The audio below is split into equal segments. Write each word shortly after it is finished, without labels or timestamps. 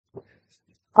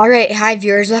Alright, hi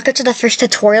viewers, welcome to the first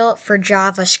tutorial for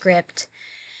JavaScript.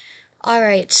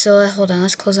 Alright, so hold on,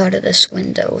 let's close out of this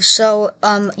window. So,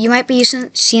 you might be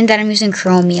seeing that I'm using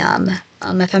Chromium,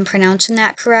 if I'm pronouncing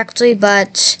that correctly,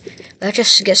 but let's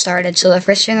just get started. So the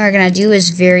first thing we're gonna do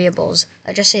is variables.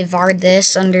 Let's just say var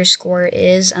this underscore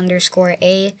is underscore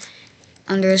a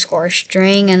underscore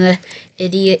string, and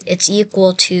it's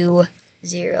equal to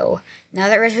 0. Now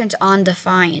that returns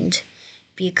undefined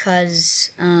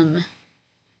because,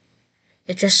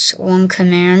 it's just one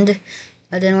command,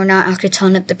 but then we're not actually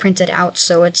telling it to print it out,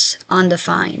 so it's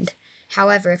undefined.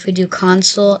 However, if we do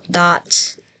console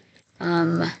dot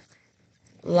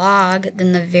log,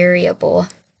 then the variable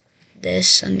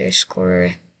this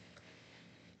underscore,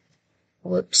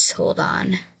 whoops, hold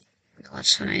on,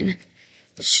 that's fine,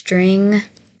 string,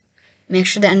 make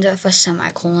sure that ends up with a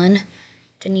semicolon,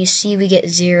 then you see we get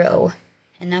 0,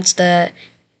 and that's the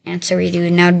answer we do.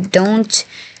 Now don't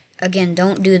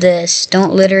do this.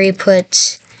 Don't literally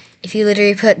put, if you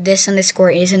literally put this underscore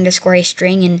is underscore a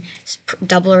string in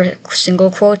double or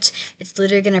single quotes, it's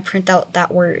literally going to print out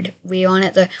that word. We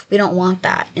don't want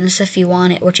that, unless if you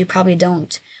want it, which you probably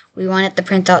don't. We want it to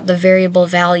print out the variable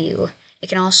value. It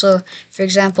can also, for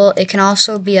example, it can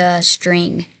also be a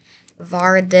string.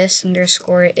 Var this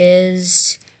underscore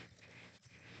is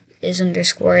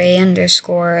underscore a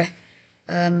underscore,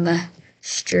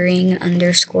 string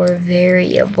underscore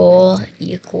variable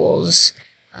equals,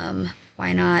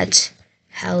 why not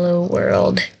hello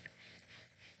world.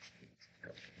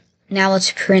 Now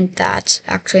let's print that.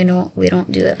 Actually, no, we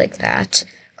don't do it like that.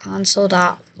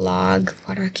 Console.log,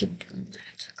 why do I keep doing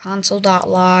that?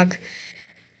 Console.log,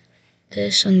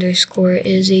 this underscore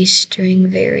is a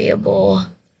string variable.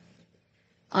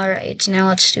 Alright, now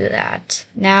let's do that.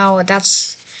 Now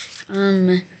that's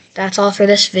all for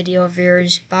this video,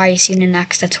 viewers. Bye, see you in the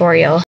next tutorial.